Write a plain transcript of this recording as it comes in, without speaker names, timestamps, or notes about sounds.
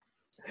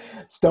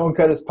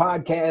Stonecutters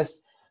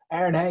Podcast.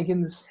 Aaron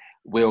Hankins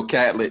Will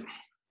Catlett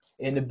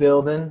in the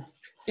building.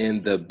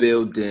 in the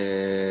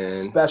building.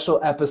 Special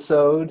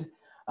episode.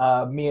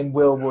 Me and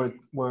Will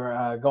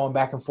were going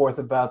back and forth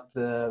about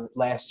the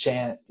Last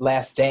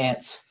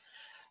Dance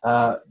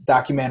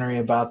documentary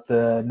about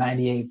the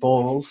 '98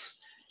 Bulls,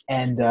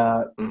 and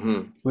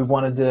we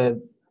wanted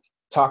to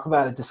talk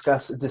about it,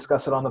 discuss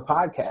it on the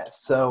podcast.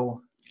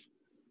 So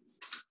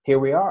here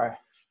we are.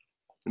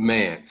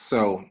 Man,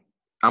 so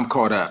I'm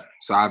caught up.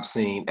 So I've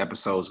seen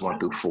episodes 1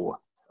 through 4.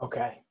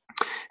 Okay.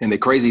 And the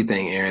crazy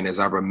thing, Aaron, is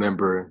I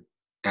remember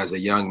as a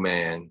young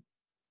man,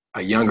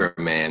 a younger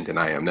man than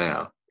I am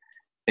now.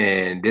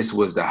 And this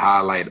was the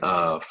highlight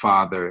of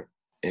father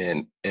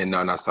and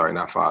not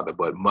father,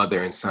 but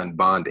mother and son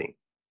bonding.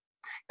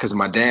 Because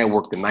my dad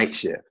worked the night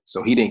shift,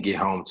 so he didn't get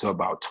home till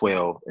about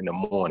 12 in the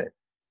morning.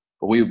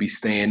 But we would be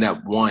staying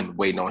up,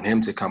 waiting on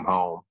him to come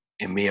home.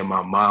 And me and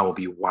my mom would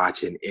be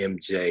watching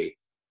MJ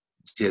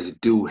just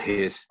do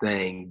his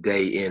thing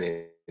day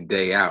in and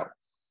day out,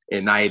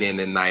 and night in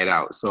and night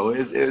out. So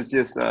it's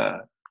just I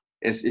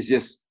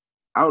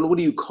don't know, what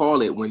do you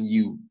call it when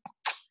you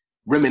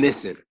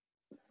reminiscent?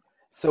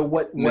 So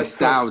what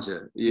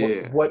nostalgia?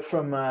 What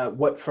from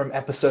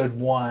episode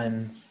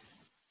 1?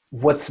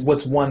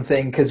 What's one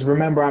thing? Because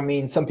remember, I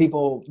mean, some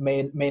people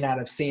may not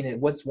have seen it.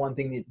 What's one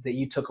thing that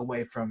you took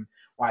away from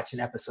watching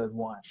episode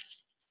 1?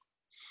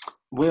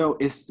 Well,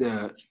 it's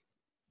the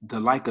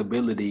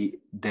likability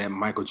that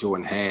Michael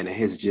Jordan had and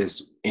his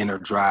just inner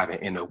drive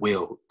and inner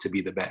will to be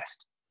the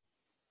best.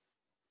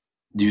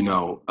 You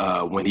know,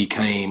 when he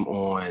came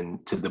on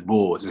to the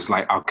Bulls, it's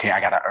like, okay, I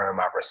got to earn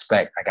my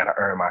respect. I got to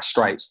earn my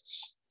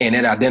stripes. And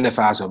it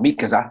identifies with me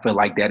because I feel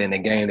like that in the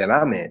game that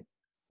I'm in.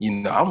 You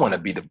know, I want to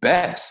be the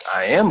best.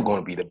 I am going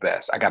to be the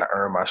best. I got to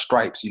earn my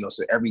stripes, you know,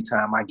 so every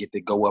time I get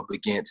to go up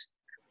against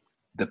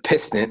the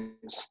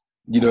Pistons,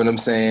 you know what I'm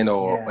saying?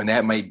 And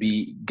that might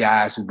be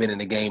guys who've been in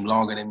the game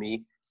longer than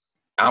me.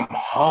 I'm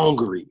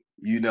hungry,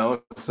 you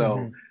know?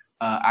 So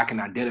I can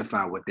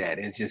identify with that.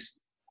 It's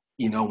just,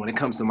 you know, when it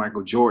comes to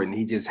Michael Jordan,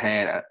 he just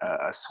had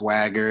a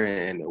swagger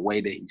and the way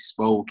that he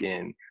spoke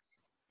and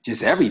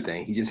just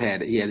everything. He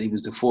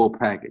was the full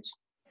package.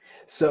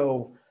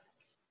 So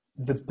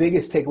the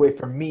biggest takeaway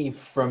for me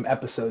from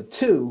episode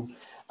 2,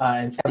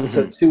 and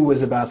episode 2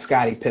 was about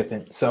Scottie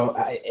Pippen. So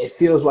it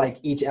feels like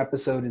each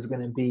episode is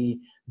going to be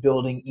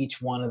building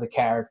each one of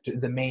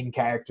the main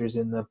characters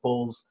in the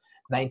Bulls'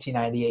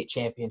 1998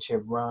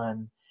 championship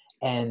run.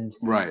 And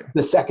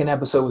the second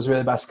episode was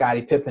really about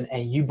Scottie Pippen.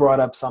 And you brought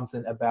up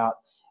something about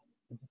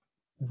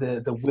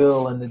the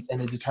will and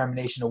the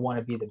determination to want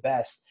to be the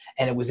best.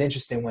 And it was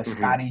interesting when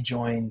Scottie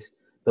joined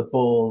the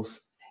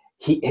Bulls.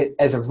 He,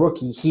 as a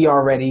rookie, he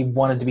already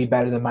wanted to be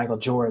better than Michael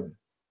Jordan.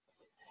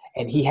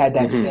 And he had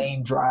that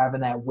same drive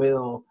and that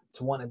will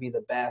to want to be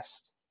the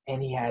best.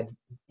 And he had,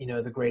 you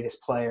know, the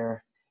greatest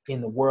player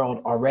in the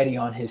world already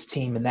on his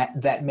team. And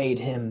that made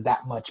him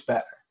that much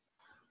better.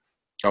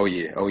 Oh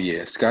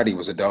yeah. Scottie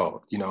was a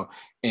dog, you know,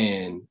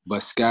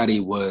 but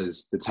Scottie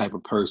was the type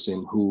of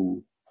person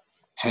who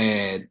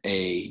had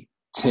a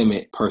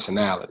timid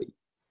personality.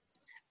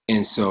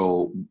 And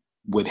so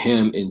with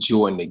him and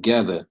Jordan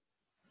together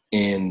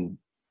and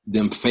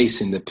them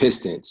facing the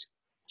Pistons,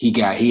 he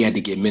had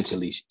to get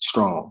mentally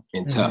strong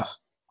and tough.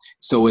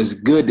 So it's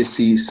good to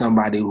see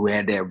somebody who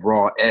had that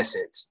raw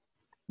essence,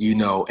 you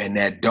know, and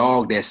that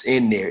dog that's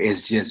in there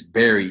is just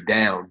buried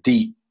down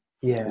deep.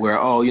 Yeah. Where,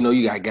 you know,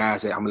 you got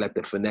guys that I'm going to let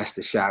them finesse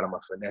the shot.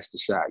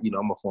 You know,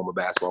 I'm a former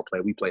basketball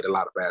player. We played a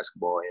lot of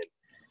basketball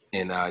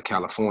in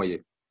California.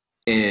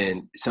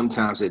 And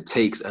sometimes it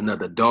takes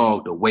another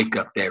dog to wake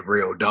up that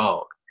real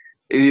dog.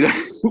 You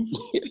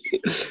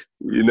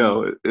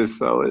know, it's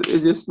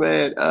just,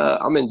 man,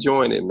 I'm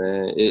enjoying it,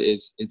 man.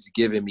 It's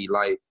giving me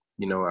life.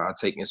 You know, I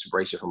take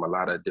inspiration from a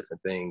lot of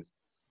different things.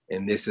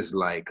 And this is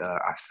like,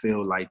 I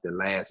feel like The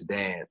Last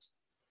Dance,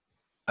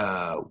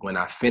 when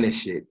I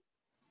finish it,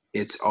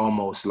 it's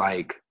almost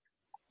like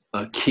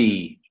a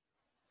key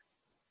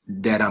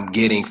that I'm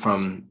getting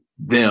from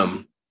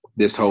them,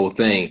 this whole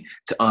thing,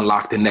 to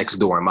unlock the next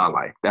door in my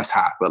life. That's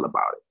how I feel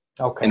about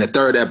it. Okay. And the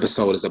third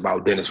episode is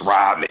about Dennis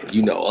Rodman,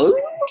 you know.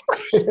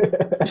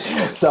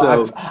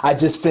 So I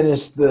just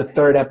finished the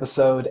third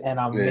episode and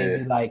I'm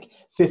maybe like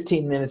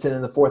 15 minutes into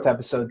the fourth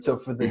episode. So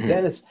for the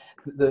Dennis,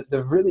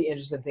 the really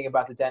interesting thing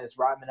about the Dennis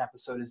Rodman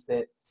episode is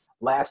that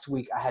last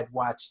week I had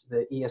watched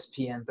the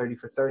ESPN 30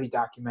 for 30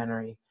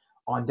 documentary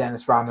on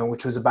Dennis Rodman,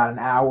 which was about an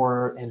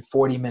hour and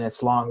 40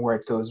 minutes long, where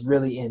it goes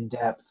really in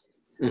depth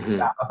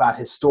about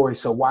his story.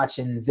 So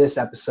watching this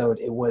episode,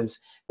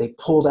 they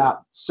pulled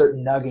out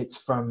certain nuggets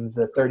from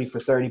the 30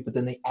 for 30, but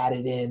then they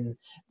added in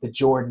the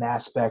Jordan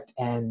aspect.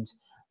 And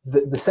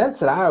the sense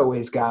that I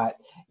always got,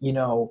 you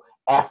know,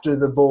 after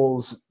the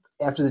Bulls,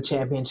 after the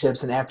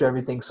championships and after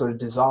everything sort of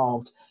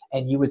dissolved,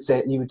 and you would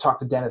talk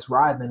to Dennis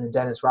Rodman, and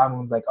Dennis Rodman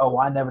would be like, oh, well,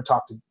 I never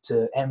talked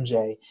to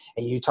MJ.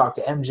 And you talk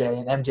to MJ,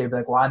 and MJ would be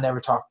like, well, I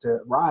never talked to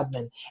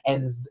Rodman.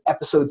 And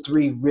episode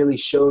 3 really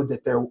showed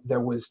that there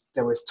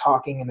was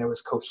talking, and there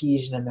was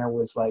cohesion, and there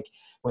was like,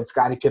 when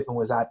Scottie Pippen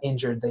was out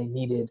injured, they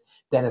needed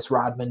Dennis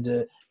Rodman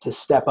to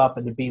step up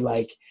and to be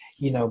like,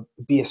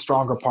 be a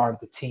stronger part of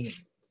the team.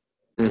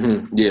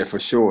 Mm-hmm. Yeah, for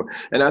sure.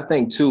 And I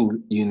think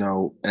too,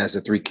 as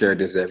the 3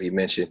 characters that we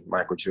mentioned,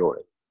 Michael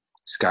Jordan,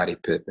 Scottie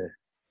Pippen,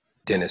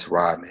 Dennis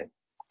Rodman,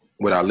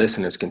 what our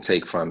listeners can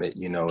take from it,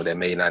 that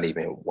may not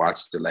even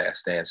watch The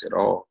Last Dance at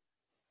all,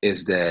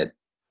 is that,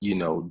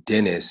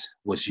 Dennis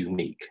was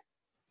unique.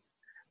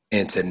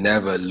 And to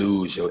never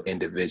lose your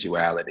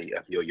individuality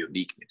of your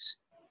uniqueness.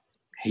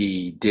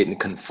 He didn't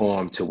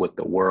conform to what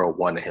the world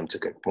wanted him to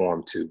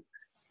conform to.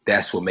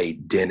 That's what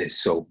made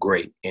Dennis so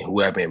great. And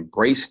whoever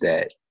embraced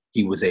that,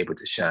 he was able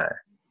to shine.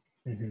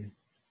 Mm-hmm.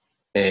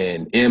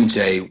 And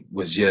MJ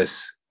was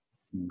just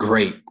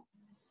great.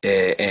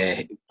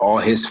 And all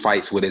his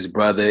fights with his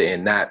brother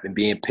and not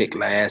being picked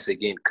last and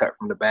getting cut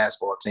from the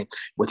basketball team,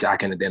 which I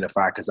can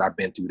identify because I've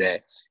been through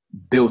that,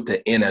 built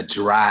the inner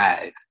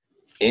drive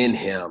in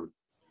him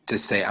to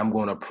say, I'm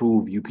going to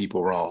prove you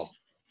people wrong,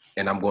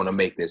 and I'm going to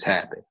make this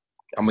happen.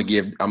 I'm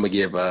gonna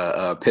give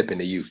Pippen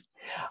to you.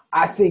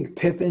 I think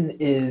Pippen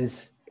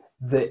is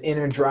the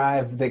inner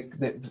drive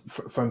that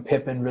from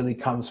Pippen really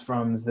comes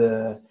from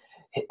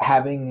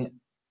having.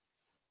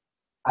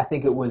 I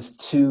think it was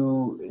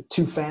two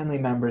family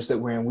members that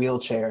were in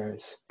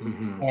wheelchairs,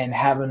 mm-hmm. and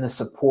having to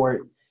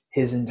support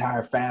his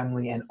entire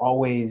family, and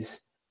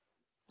always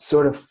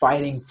sort of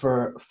fighting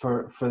for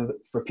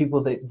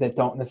people that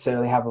don't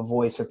necessarily have a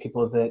voice, or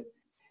people that,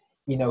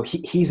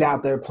 he's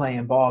out there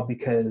playing ball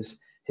because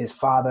his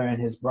father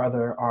and his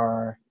brother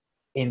are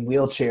in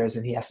wheelchairs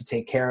and he has to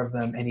take care of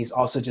them. And he's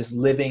also just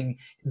living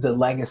the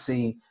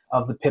legacy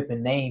of the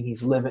Pippen name.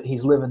 He's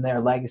living their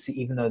legacy,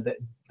 even though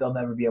they'll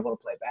never be able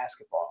to play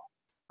basketball.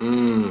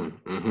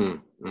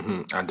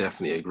 I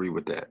definitely agree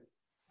with that.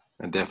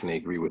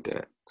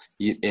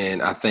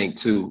 And I think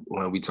too,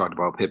 when we talked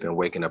about Pippen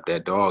waking up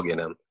that dog in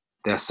him,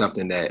 that's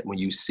something that when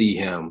you see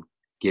him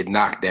get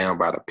knocked down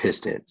by the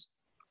Pistons,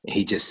 and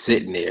he just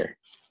sitting there,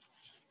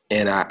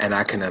 and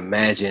I can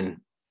imagine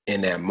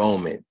in that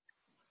moment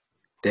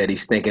that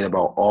he's thinking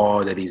about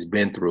all that he's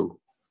been through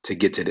to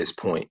get to this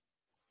point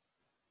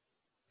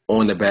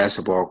on the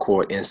basketball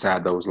court,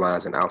 inside those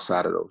lines and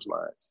outside of those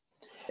lines.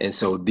 And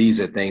so these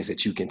are things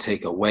that you can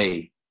take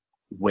away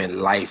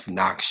when life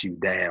knocks you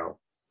down,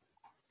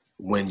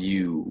 when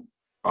you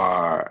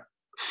are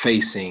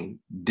facing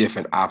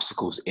different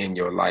obstacles in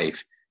your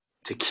life,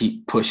 to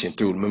keep pushing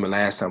through. Remember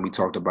last time we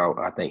talked about,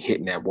 I think,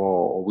 hitting that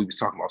wall, or we was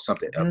talking about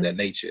something of that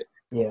nature.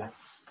 Yeah.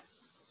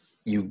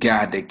 You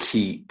got to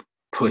keep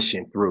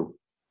pushing through.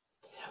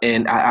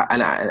 And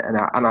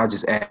I'll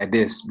just add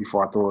this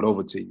before I throw it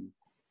over to you.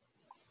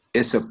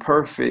 It's a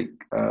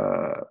perfect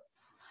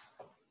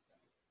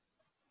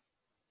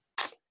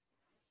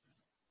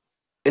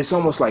it's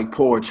almost like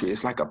poetry.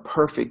 It's like a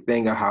perfect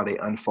thing of how they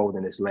unfold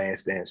in this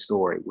Last Dance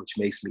story, which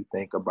makes me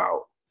think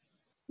about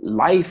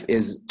life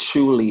is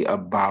truly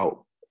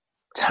about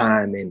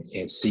timing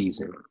and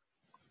season.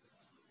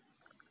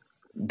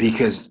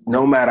 Because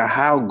no matter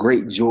how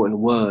great Jordan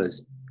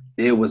was,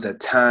 there was a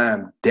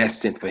time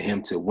destined for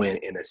him to win,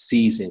 and a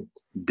season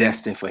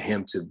destined for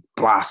him to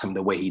blossom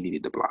the way he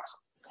needed to blossom.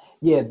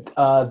 Yeah,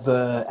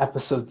 the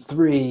episode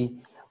 3,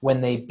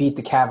 when they beat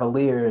the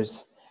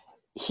Cavaliers,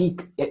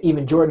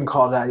 even Jordan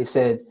called out. He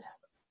said,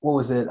 "What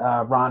was it?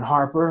 Ron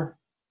Harper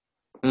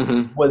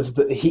mm-hmm.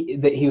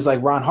 He was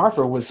like, Ron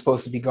Harper was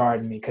supposed to be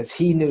guarding me because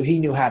he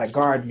knew how to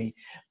guard me."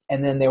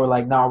 And then they were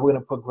like, "No, we're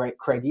gonna put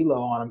Craig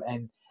Elo on him."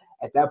 And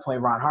at that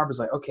point, Ron Harper's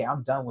like, "Okay,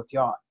 I'm done with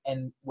y'all."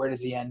 And where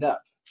does he end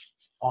up?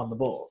 On the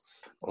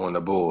Bulls.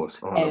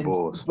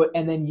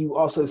 And then you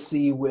also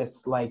see with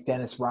like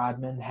Dennis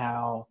Rodman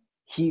how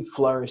he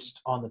flourished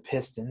on the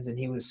Pistons and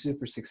he was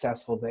super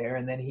successful there.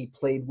 And then he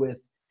played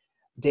with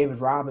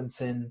David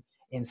Robinson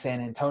in San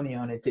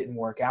Antonio and it didn't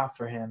work out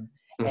for him.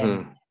 Mm-hmm.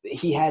 And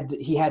he had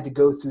to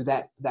go through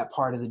that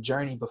part of the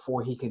journey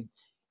before he could,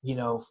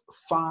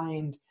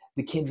 find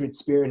the kindred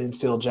spirit in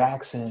Phil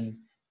Jackson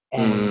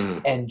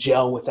and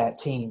gel with that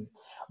team.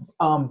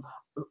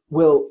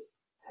 Will,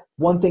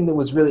 one thing that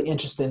was really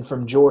interesting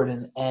from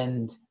Jordan,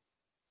 and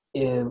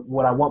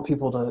what I want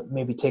people to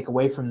maybe take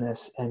away from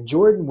this, and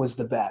Jordan was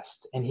the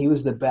best, and he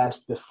was the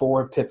best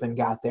before Pippen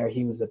got there.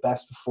 He was the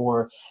best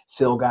before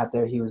Phil got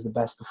there. He was the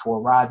best before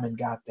Rodman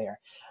got there.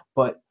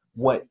 But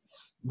what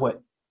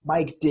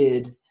Mike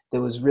did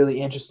that was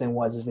really interesting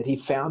is that he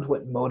found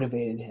what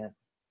motivated him.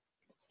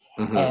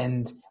 Mm-hmm.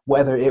 And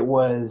whether it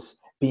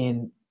was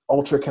being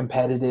ultra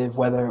competitive,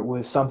 whether it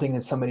was something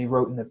that somebody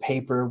wrote in the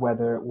paper,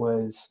 whether it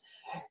was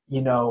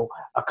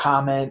a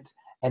comment,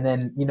 and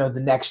then, the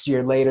next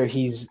year later,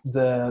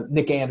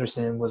 Nick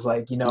Anderson was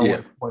like,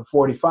 when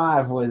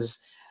 45 was,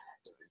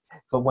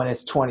 but when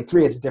it's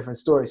 23, it's a different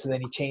story. So then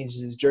he changed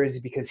his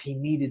jersey because he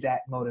needed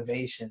that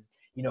motivation.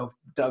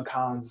 Doug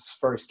Collins'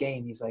 first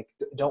game. He's like,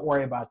 don't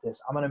worry about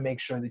this. I'm going to make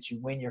sure that you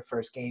win your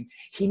first game.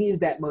 He needed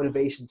that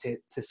motivation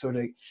to sort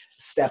of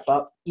step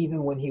up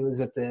even when he was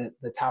at the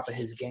top of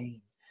his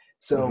game.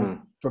 So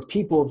for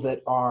people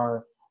that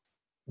are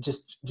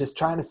just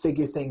trying to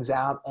figure things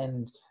out,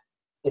 and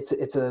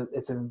it's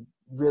a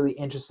really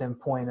interesting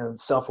point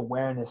of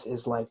self-awareness,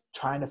 is like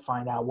trying to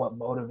find out what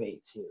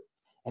motivates you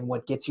and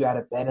what gets you out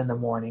of bed in the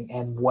morning,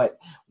 and what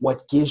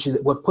gives you,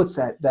 what puts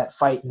that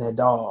fight in the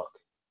dog.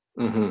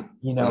 I'll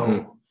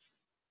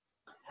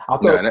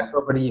throw it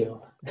over to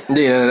you.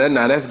 Yeah,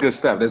 that's good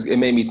stuff. It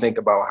made me think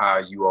about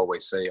how you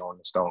always say on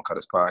the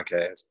Stonecutters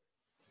podcast,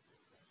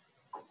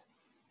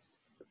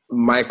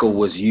 Michael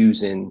was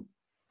using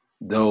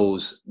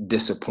those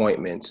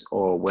disappointments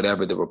or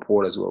whatever the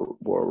reporters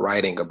were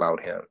writing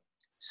about him,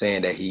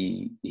 saying that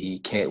he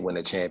can't win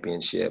a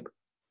championship.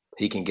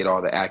 He can get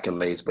all the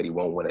accolades, but he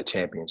won't win a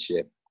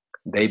championship.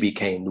 They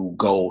became new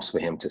goals for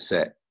him to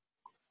set.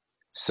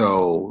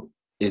 So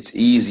it's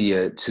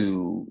easier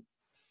to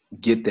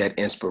get that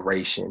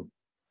inspiration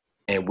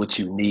and what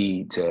you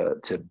need to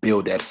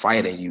build that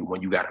fight in you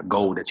when you got a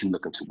goal that you're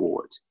looking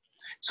towards.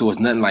 So it's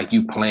nothing like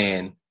you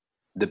playing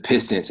the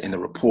Pistons and the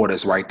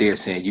reporters right there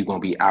saying you're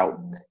going to be out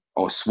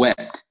or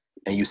swept.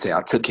 And you say,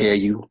 I took care of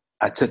you,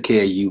 I took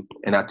care of you,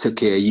 and I took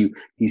care of you.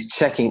 He's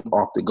checking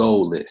off the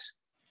goal list.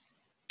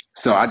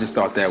 So I just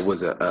thought that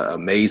was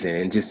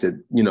amazing. And just to,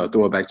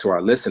 throw it back to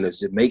our listeners,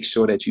 to make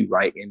sure that you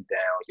writing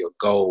down your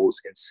goals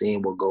and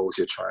seeing what goals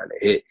you're trying to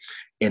hit,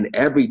 and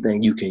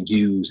everything you can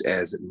use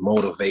as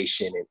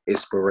motivation and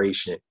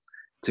inspiration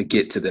to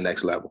get to the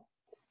next level.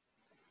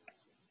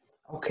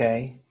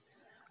 Okay,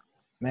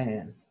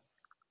 man.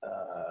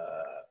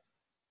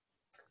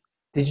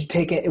 Did you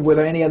take it? Were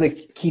there any other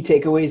key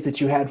takeaways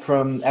that you had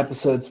from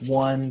episodes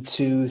 1,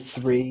 2,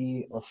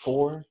 3, or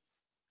 4?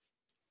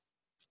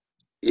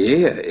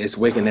 Yeah, it's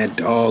waking that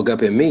dog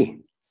up in me.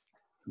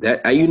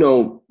 That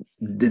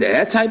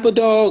that type of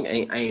dog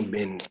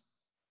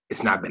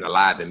it's not been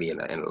alive in me in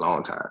a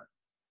long time,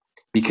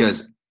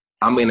 because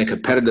I'm in a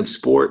competitive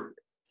sport,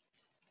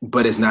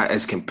 but it's not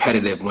as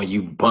competitive when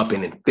you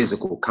bumping in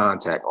physical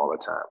contact all the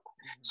time.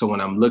 So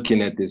when I'm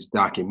looking at this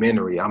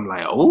documentary, I'm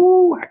like,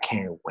 oh, I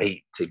can't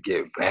wait to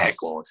get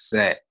back on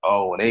set.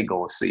 Oh, they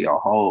gonna see a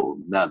whole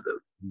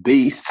nother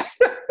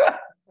beast.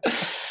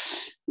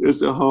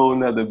 It's a whole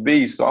nother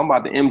beast. So I'm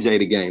about to MJ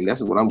the game.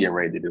 That's what I'm getting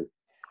ready to do.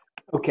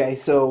 Okay,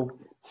 so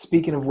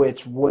speaking of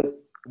which,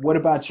 what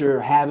about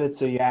your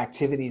habits or your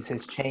activities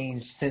has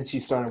changed since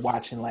you started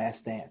watching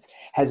Last Dance?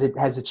 Has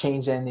it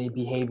changed any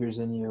behaviors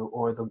in you,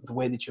 or the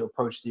way that you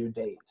approach your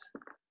days?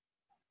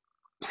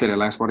 Say that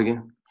last part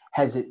again.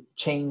 Has it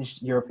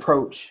changed your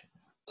approach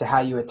to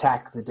how you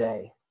attack the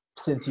day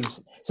since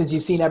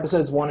you've seen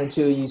episodes 1 and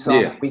 2? You saw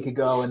a week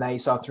ago, and now you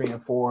saw 3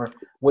 and 4.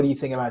 What do you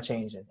think about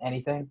changing?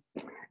 Anything?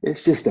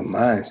 It's just a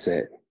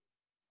mindset,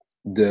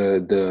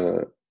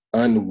 the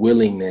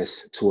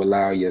unwillingness to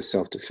allow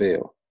yourself to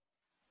fail.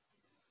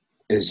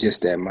 It's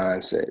just that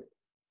mindset.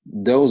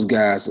 Those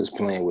guys was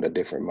playing with a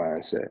different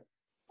mindset,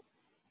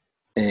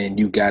 and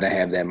you got to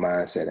have that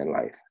mindset in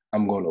life.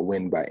 I'm going to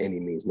win by any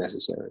means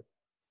necessary.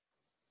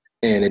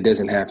 And it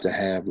doesn't have to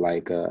have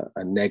like a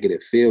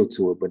negative feel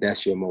to it, but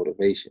that's your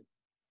motivation.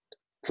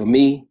 For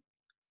me,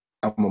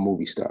 I'm a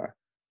movie star,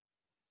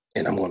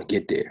 and I'm going to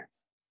get there.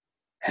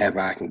 However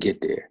I can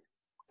get there.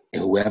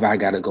 And whoever I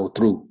got to go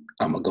through,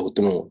 I'm going to go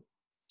through them.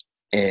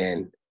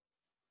 And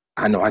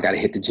I know I got to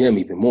hit the gym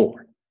even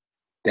more.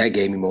 That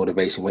gave me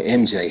motivation when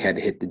MJ had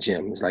to hit the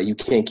gym. It's like, you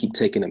can't keep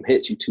taking them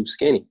hits. You're too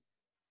skinny.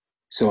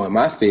 So in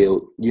my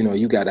field,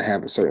 you got to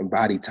have a certain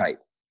body type.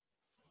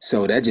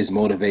 So that just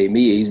motivated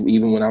me.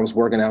 Even when I was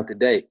working out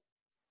today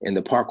in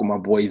the park with my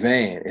boy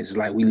Van, it's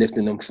like we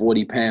lifting them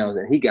 40 pounds,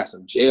 and he got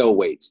some jail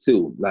weights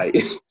too. Like,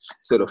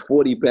 so the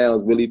 40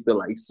 pounds really feel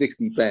like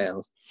 60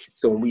 pounds.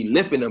 So when we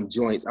lifting them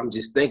joints, I'm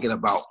just thinking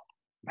about,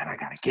 man, I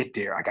got to get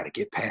there. I got to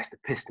get past the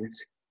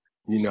Pistons.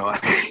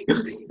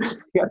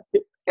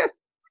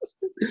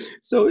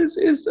 So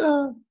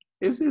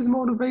it's his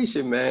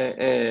motivation, man.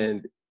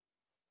 And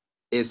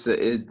it's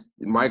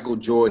Michael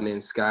Jordan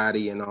and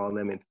Scottie and all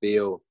them and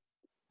Phil.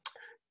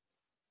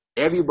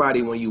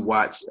 Everybody, when you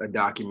watch a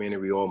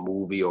documentary or a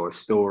movie or a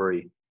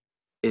story,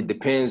 it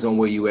depends on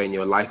where you are in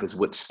your life is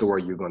what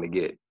story you're going to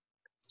get.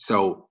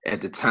 So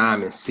at the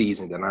time and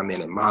season that I'm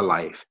in my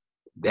life,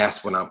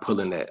 that's when I'm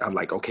pulling that. I'm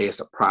like, okay,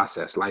 it's a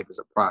process. Life is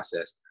a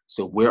process.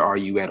 So where are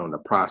you at on the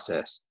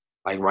process?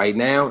 Like right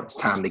now, it's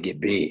time to get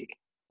big.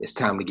 It's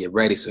time to get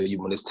ready. So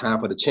when it's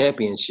time for the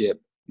championship,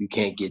 you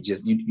can't get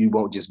you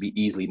won't just be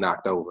easily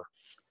knocked over.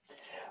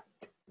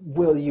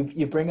 Will,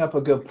 you bring up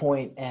a good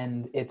point,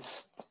 and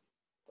it's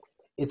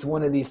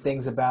one of these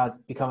things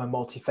about becoming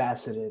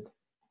multifaceted,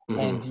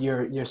 and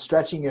you're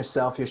stretching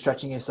yourself. You're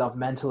stretching yourself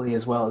mentally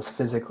as well as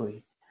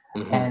physically.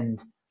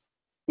 And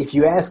if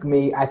you ask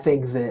me, I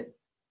think that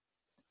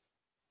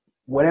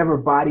whatever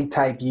body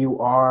type you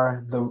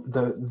are,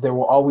 there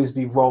will always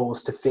be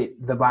roles to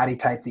fit the body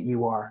type that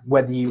you are.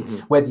 Whether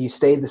you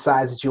stay the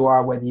size that you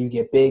are, whether you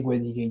get big,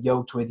 whether you get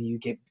yoked, whether you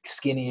get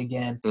skinny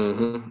again,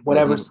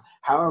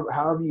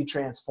 however you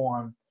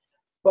transform.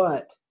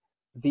 But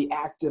the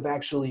act of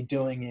actually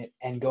doing it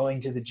and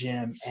going to the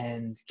gym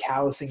and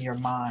callousing your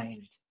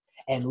mind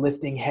and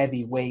lifting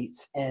heavy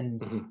weights,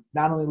 and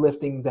not only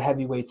lifting the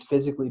heavy weights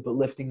physically, but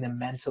lifting them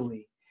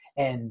mentally,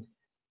 and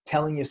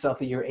telling yourself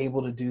that you're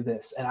able to do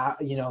this. And I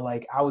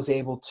was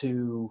able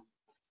to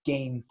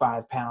gain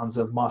 5 pounds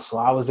of muscle.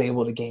 I was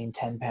able to gain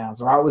 10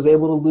 pounds, or I was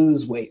able to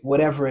lose weight,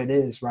 whatever it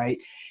is, right?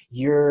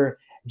 You're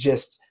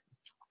just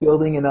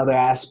building another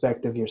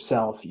aspect of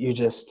yourself. You're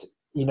just,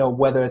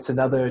 whether it's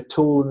another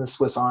tool in the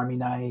Swiss Army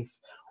knife,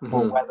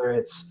 or whether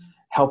it's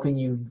helping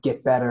you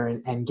get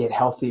better and get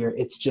healthier.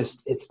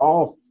 It's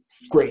all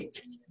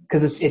great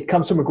because it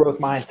comes from a growth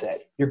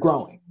mindset. You're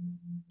growing.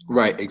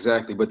 Right,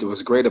 exactly. But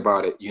what's great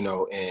about it, in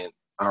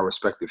our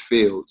respective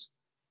fields,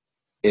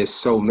 is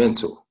so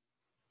mental.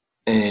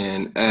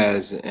 And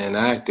as an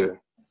actor,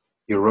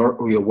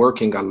 you're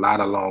working a lot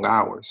of long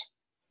hours.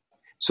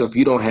 So if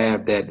you don't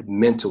have that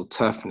mental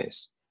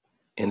toughness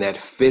and that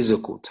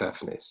physical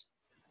toughness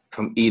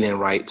from eating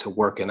right to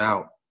working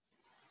out,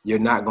 you're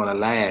not going to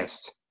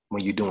last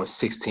when you're doing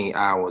 16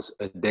 hours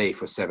a day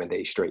for 7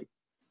 days straight.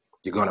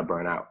 You're going to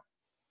burn out.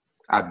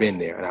 I've been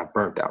there and I've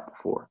burnt out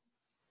before.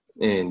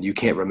 And you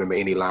can't remember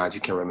any lines.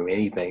 You can't remember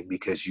anything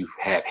because you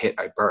have hit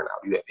a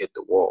burnout. You have hit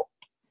the wall.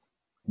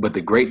 But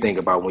the great thing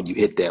about when you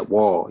hit that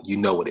wall, you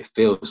know what it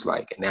feels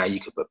like. And now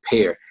you can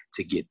prepare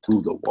to get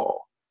through the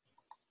wall.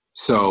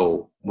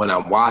 So when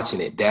I'm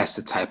watching it, that's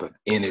the type of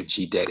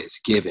energy that it's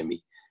giving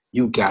me.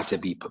 You got to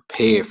be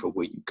prepared for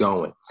where you're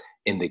going.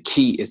 And the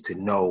key is to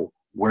know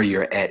where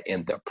you're at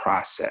in the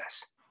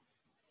process.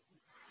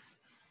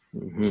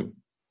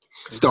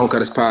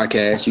 Stonecutters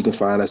Podcast. You can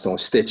find us on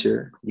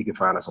Stitcher. You can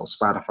find us on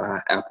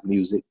Spotify, Apple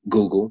Music,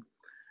 Google,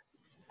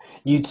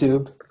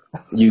 YouTube.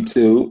 You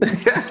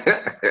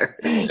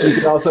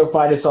can also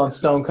find us on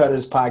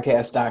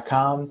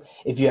stonecutterspodcast.com.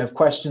 If you have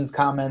questions,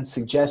 comments,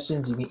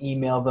 suggestions, you can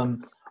email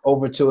them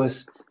over to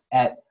us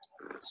at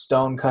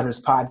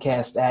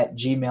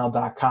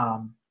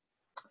stonecutterspodcast@gmail.com.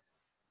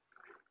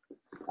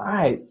 All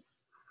right.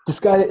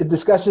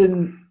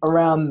 Discussion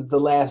around The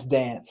Last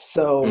Dance.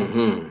 So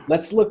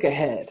let's look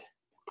ahead.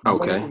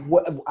 Okay.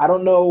 What I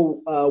don't know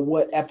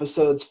what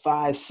episodes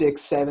 5,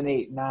 6, 7,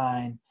 8,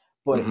 9,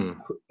 but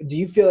do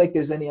you feel like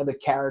there's any other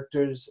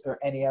characters or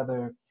any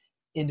other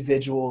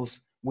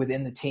individuals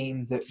within the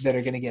team that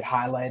are going to get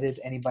highlighted?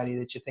 Anybody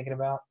that you're thinking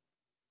about?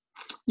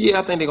 Yeah,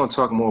 I think they're going to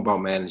talk more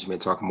about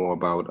management, talk more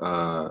about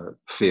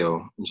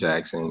Phil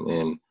Jackson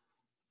and,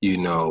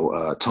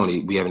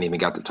 Tony. We haven't even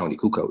got to Tony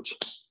Kukoc,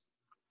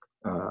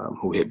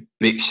 who hit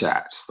big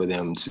shots for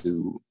them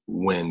to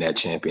win that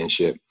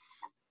championship.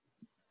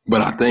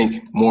 But I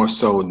think more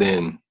so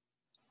than,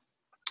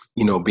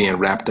 being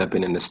wrapped up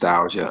in the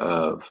nostalgia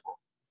of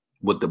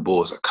what the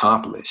Bulls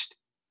accomplished,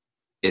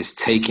 is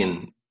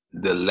taking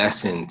the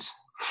lessons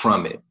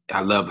from it. I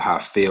love how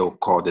Phil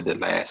called it The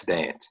Last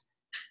Dance.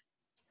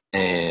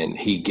 And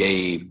he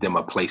gave them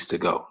a place to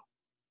go.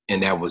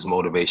 And that was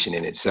motivation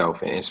in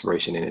itself and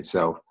inspiration in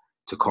itself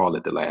to call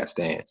it The Last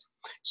Dance.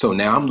 So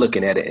now I'm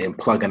looking at it and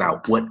plugging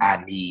out what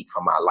I need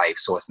for my life.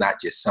 So it's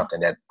not just something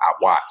that I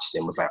watched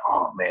and was like,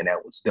 oh man,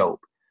 that was dope.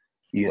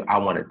 I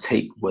want to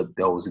take what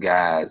those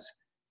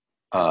guys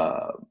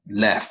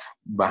left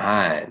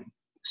behind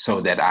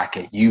so that I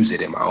can use it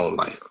in my own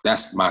life.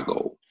 That's my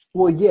goal.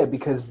 Well, yeah,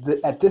 because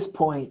at this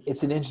point,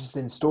 it's an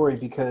interesting story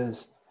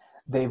because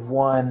they've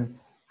won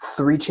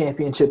 3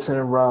 championships in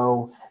a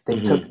row. They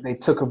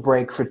took a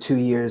break for 2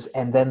 years,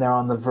 and then they're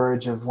on the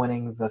verge of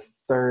winning the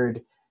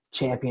 3rd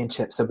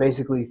championship. So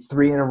basically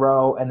 3 in a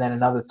row and then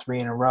another 3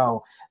 in a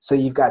row. So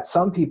you've got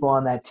some people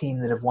on that team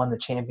that have won the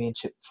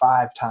championship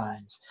 5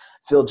 times.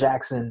 Phil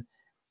Jackson,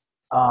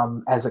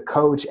 as a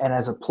coach and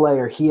as a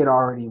player, he had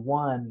already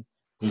won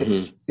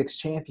 6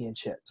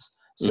 championships.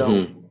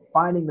 So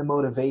finding the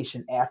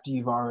motivation after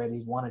you've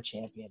already won a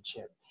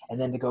championship,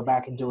 and then to go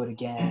back and do it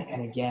again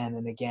and again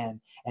and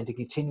again, and to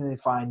continually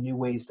find new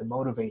ways to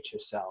motivate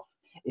yourself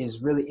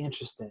is really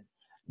interesting.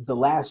 The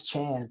Last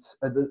Chance,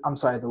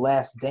 The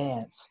Last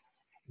Dance,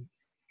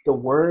 the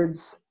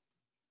words,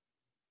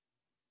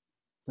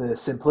 the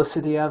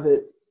simplicity of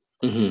it,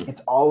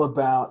 it's all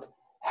about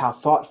how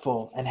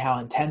thoughtful and how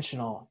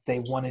intentional they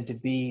wanted to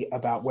be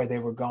about where they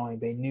were going.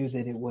 They knew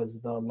that it was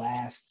the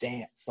last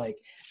dance.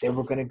 Like they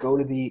were going to go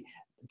to the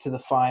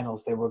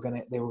finals. They were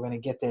going to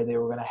get there. They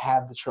were going to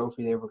have the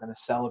trophy. They were going to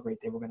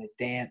celebrate. They were going to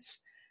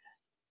dance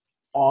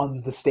on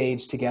the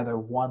stage together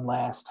one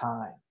last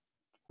time.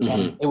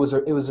 And it was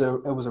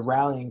a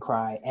rallying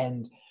cry.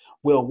 And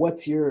Will,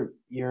 what's your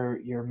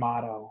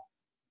motto?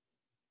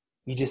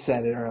 You just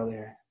said it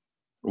earlier.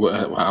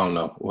 Well, I don't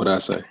know. What'd I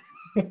say?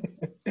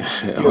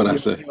 What I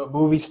say? You're a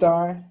movie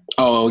star?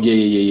 Oh,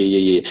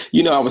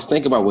 yeah. I was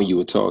thinking about when you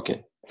were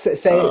talking. Say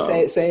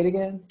it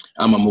again.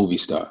 I'm a movie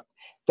star.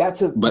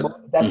 That's a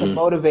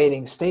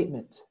motivating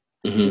statement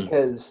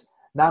because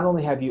not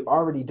only have you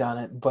already done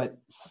it, but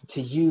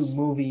to you,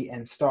 movie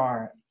and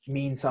star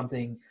mean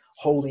something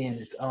wholly in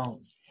its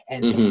own.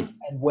 And Mm-hmm.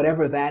 and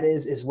whatever that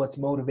is what's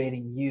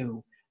motivating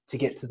you to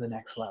get to the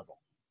next level.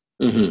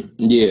 Mm-hmm.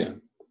 Yeah.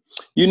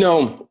 You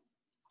know,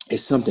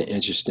 it's something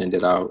interesting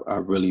that I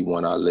really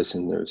want our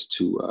listeners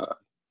to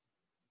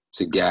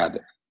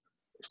gather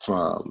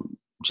from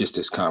just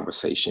this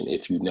conversation.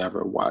 If you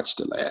never watched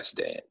The Last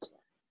Dance,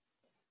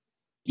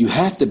 you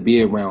have to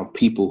be around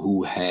people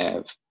who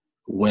have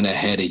went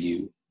ahead of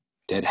you,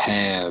 that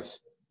have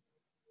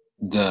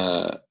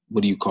the,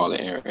 what do you call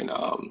it, Aaron?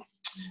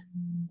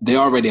 They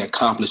already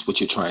accomplished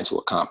what you're trying to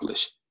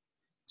accomplish.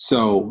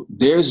 So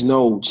there's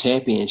no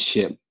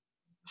championship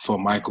for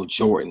Michael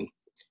Jordan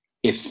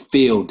if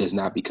Phil does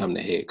not become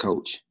the head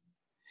coach,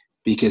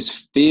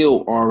 because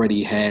Phil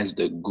already has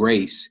the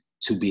grace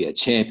to be a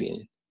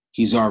champion.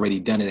 He's already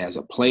done it as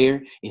a player,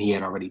 and he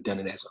had already done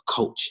it as a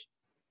coach.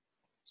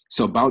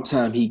 So about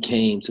time he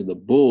came to the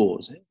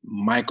Bulls,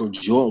 Michael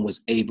Jordan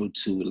was able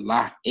to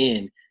lock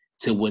in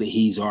to where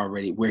he's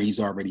already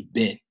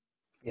been.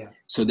 Yeah.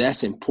 So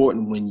that's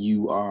important when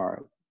you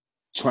are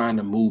trying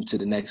to move to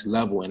the next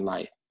level in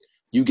life.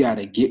 You got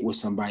to get with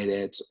somebody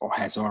that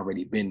has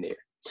already been there.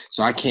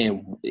 So I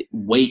can't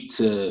wait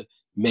to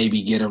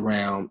maybe get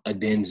around a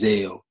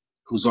Denzel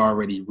who's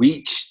already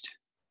reached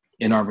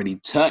and already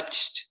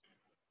touched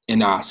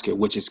an Oscar,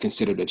 which is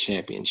considered a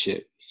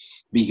championship,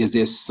 because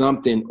there's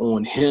something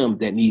on him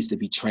that needs to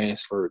be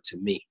transferred to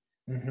me.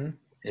 Mm-hmm.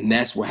 And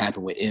that's what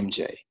happened with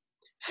MJ.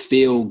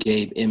 Phil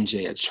gave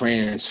MJ a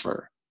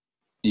transfer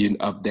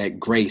of that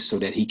grace so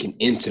that he can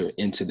enter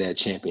into that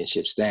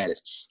championship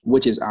status,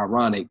 which is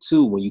ironic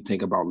too when you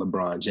think about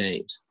LeBron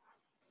James,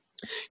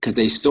 because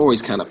their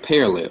stories kind of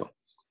parallel.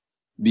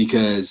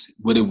 Because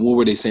what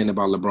were they saying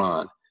about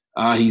LeBron?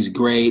 He's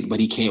great,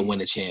 but he can't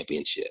win a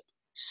championship.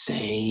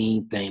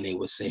 Same thing they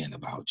were saying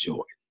about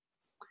Jordan.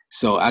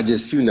 So I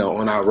just,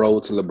 on our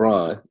road to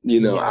LeBron,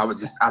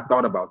 yes. I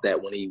thought about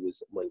that when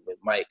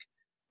Mike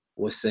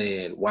was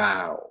saying,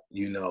 wow,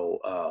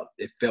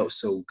 it felt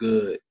so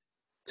good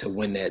to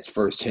win that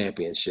first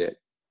championship,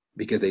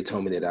 because they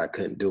told me that I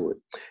couldn't do it.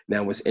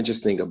 Now, what's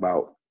interesting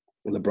about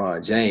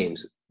LeBron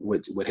James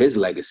with his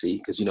legacy,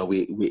 because,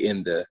 we're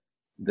in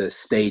the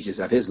stages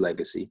of his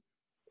legacy,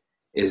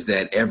 is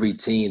that every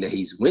team that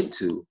he's went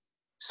to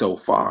so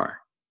far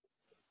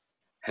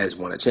has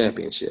won a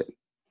championship,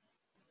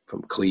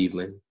 from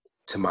Cleveland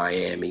to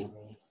Miami,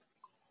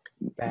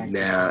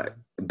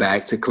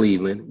 back to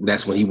Cleveland.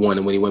 That's when he won,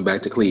 and when he went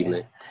back to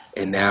Cleveland,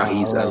 and now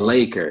he's a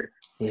Laker.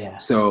 Yeah.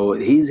 So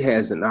he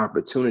has an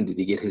opportunity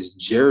to get his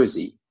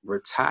jersey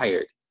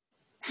retired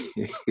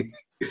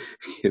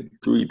in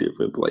 3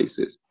 different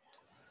places,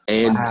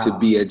 and to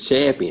be a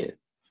champion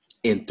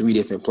in 3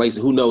 different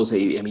places. Who knows?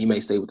 He may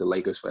stay with the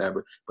Lakers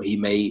forever, but he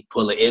may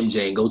pull an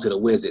MJ and go to the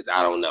Wizards.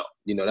 I don't know.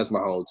 That's my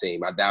home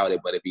team. I doubt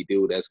it, but if he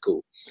do, that's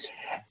cool.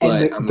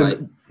 But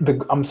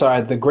I'm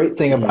sorry. The great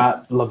thing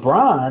about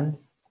LeBron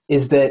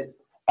is that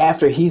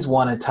after he's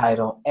won a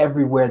title,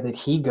 everywhere that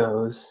he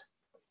goes,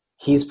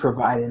 he's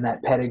providing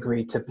that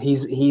pedigree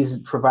he's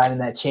providing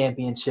that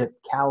championship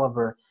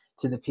caliber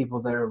to the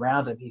people that are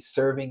around him. He's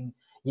serving,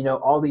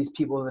 all these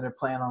people that are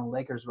playing on the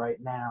Lakers right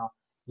now.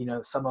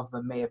 Some of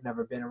them may have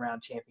never been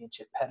around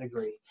championship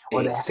pedigree.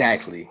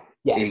 Exactly.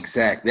 Yes.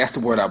 Exactly. That's the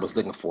word I was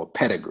looking for,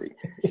 pedigree.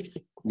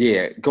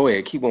 Yeah. Go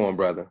ahead. Keep on,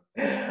 brother.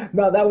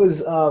 No, that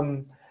was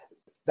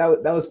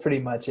that was pretty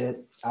much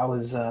it. I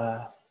was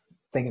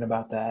thinking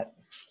about that.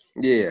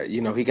 Yeah,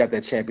 he got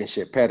that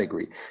championship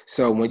pedigree.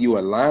 So when you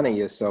aligning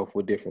yourself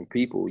with different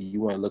people,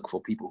 you want to look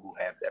for people who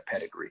have that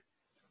pedigree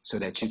so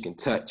that you can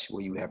touch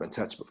where you haven't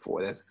touched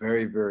before. That's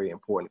very, very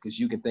important, because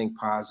you can think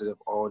positive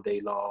all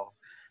day long.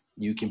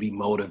 You can be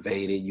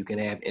motivated. You can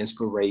have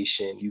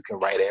inspiration. You can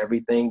write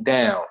everything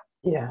down.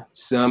 Yeah.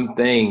 Some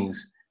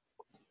things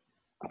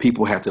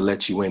people have to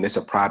let you in. It's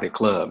a private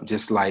club,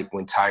 just like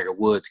when Tiger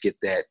Woods get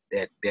that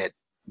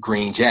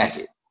green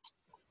jacket.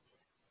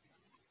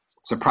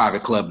 It's a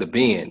private club to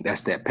be in.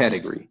 That's that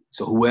pedigree.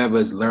 So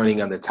whoever's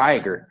learning under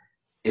Tiger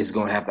is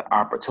going to have the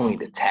opportunity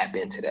to tap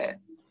into that.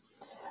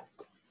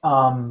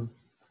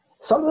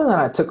 Something that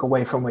I took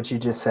away from what you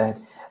just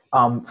said,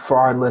 for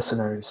our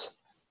listeners,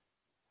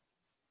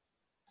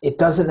 it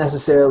doesn't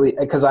necessarily,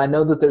 because I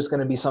know that there's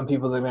going to be some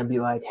people that are going to be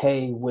like,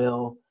 hey,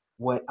 Will,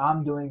 what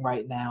I'm doing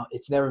right now,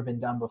 it's never been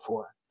done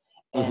before.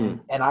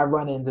 And I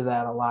run into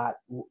that a lot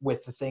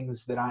with the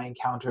things that I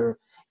encounter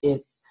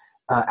in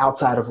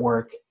outside of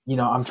work.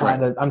 I'm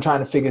trying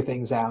to figure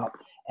things out.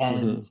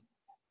 And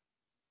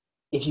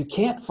if you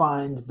can't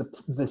find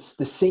the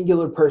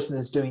singular person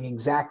that's doing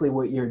exactly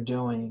what you're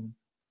doing,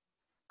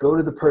 go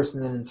to the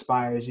person that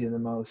inspires you the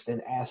most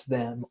and ask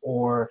them,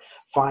 or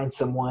find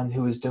someone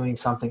who is doing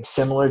something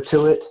similar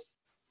to it.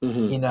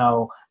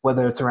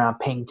 Whether it's around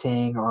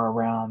painting or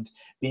around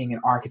being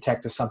an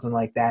architect or something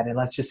like that. And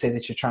let's just say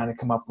that you're trying to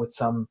come up with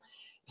some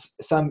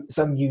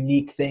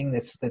unique thing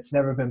that's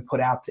never been put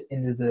out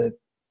into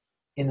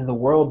the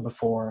world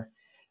before.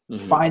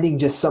 Finding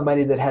just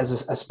somebody that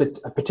has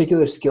a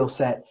particular skill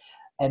set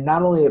and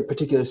not only a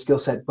particular skill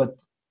set, but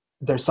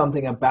there's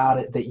something about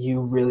it that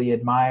you really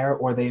admire,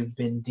 or they've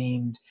been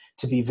deemed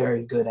to be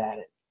very good at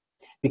it,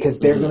 because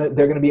they're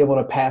gonna be able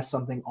to pass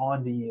something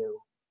on to you.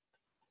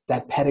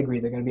 That pedigree,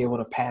 they're gonna be able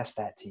to pass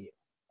that to you.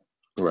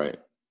 Right.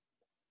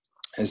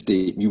 That's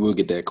deep. You will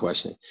get that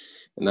question.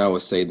 And I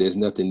would say there's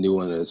nothing new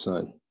under the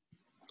sun.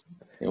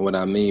 And what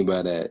I mean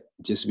by that,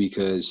 just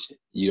because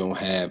you don't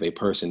have a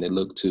person to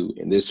look to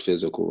in this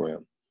physical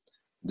realm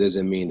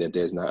doesn't mean that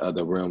there's not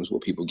other realms where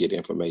people get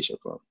information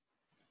from.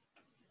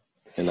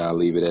 And I'll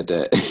leave it at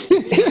that.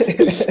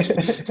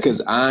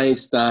 Because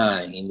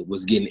Einstein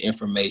was getting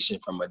information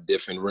from a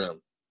different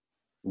realm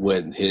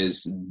with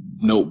his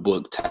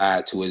notebook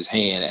tied to his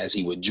hand as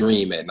he would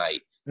dream at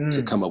night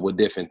to come up with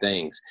different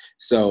things.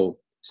 So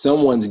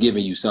someone's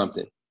giving you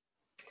something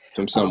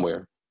from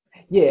somewhere.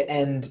 Yeah,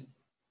 and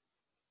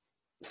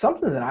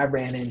something that I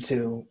ran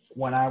into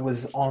when I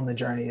was on the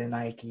journey to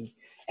Nike,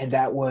 and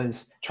that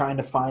was trying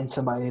to find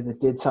somebody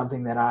that did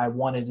something that I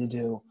wanted to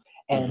do.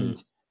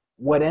 And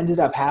what ended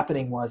up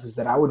happening is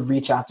that I would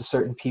reach out to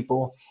certain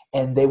people,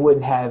 and they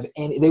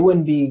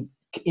wouldn't be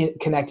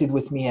connected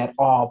with me at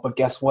all. But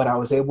guess what? I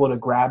was able to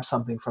grab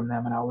something from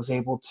them, and I was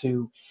able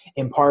to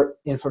impart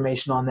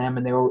information on them,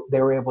 and they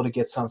were able to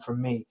get some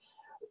from me.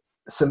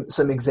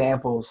 Some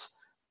examples: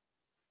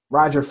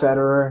 Roger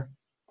Federer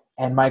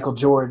and Michael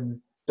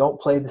Jordan don't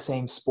play the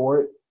same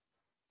sport,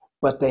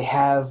 but they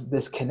have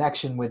this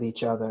connection with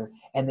each other,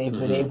 and they've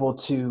been able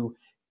to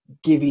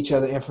give each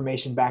other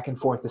information back and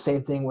forth. The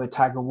same thing with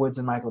Tiger Woods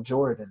and Michael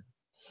Jordan.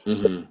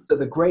 So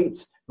the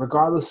greats,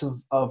 regardless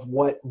of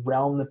what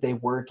realm that they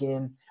work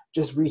in,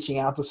 just reaching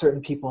out to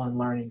certain people and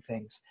learning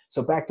things.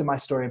 So back to my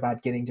story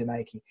about getting to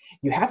Nike.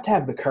 You have to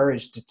have the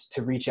courage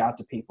to reach out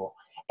to people,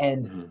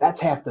 and that's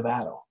half the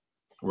battle.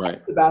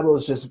 Right. The battle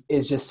is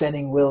just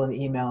sending Will an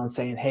email and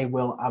saying, "Hey,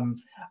 Will,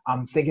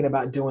 I'm thinking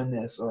about doing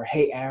this," or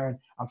 "Hey, Aaron,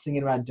 I'm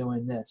thinking about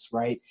doing this,"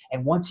 right?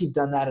 And once you've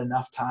done that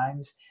enough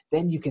times,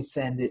 then you can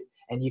send it,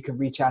 and you can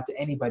reach out to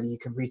anybody. You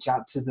can reach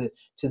out to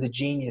the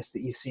genius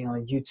that you see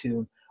on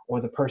YouTube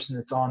or the person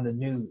that's on the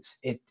news.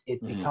 It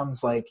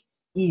becomes like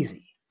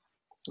easy.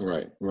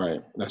 Right.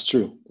 That's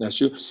true.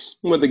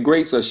 Well, the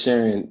greats are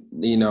sharing,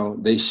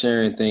 they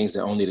sharing things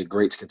that only the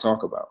greats can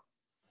talk about,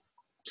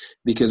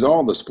 because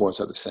all the sports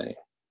are the same.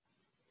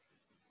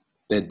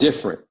 They're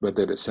different, but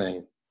they're the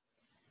same,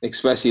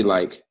 especially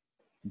like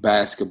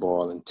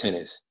basketball and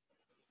tennis,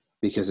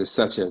 because it's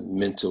such a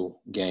mental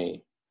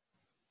game,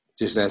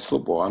 just as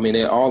football. I mean,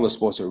 all the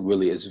sports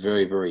is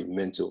very, very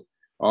mental.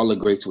 All the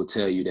greats will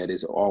tell you that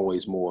it's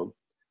always more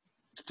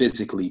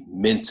physically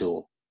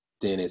mental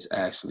than it's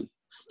actually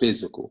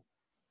physical.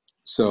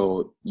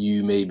 So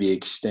you may be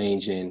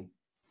exchanging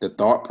the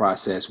thought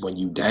process when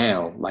you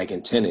down, like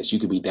in tennis, you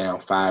could be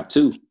down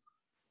 5-2.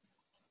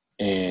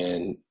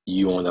 And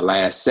you on the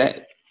last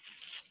set,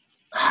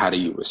 how do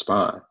you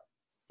respond?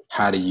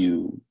 How do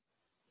you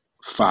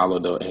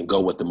follow and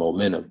go with the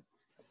momentum?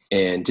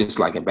 And just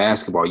like in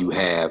basketball, you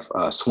have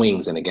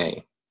swings in a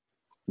game,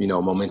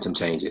 momentum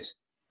changes.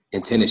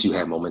 In tennis, you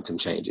have momentum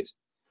changes.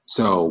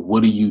 So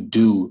what do you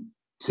do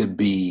to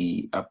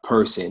be a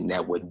person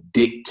that would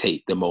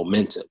dictate the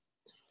momentum?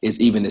 It's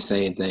even the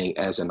same thing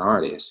as an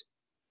artist.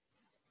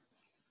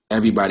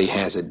 Everybody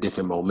has a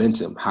different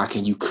momentum. How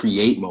can you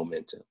create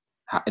momentum?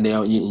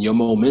 Now, your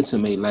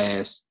momentum may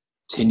last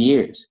 10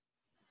 years,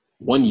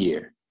 1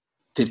 year,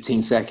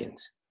 15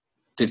 seconds,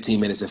 15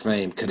 minutes of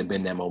fame could have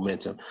been that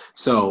momentum.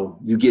 So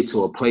you get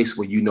to a place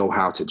where you know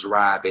how to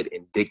drive it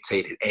and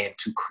dictate it and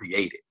to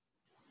create it.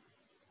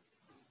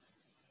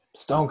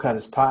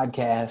 Stonecutters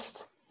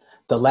Podcast,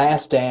 The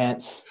Last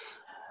Dance.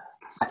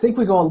 I think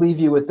we're going to leave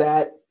you with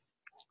that.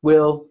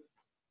 Will,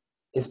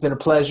 it's been a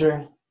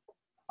pleasure.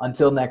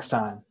 Until next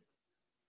time.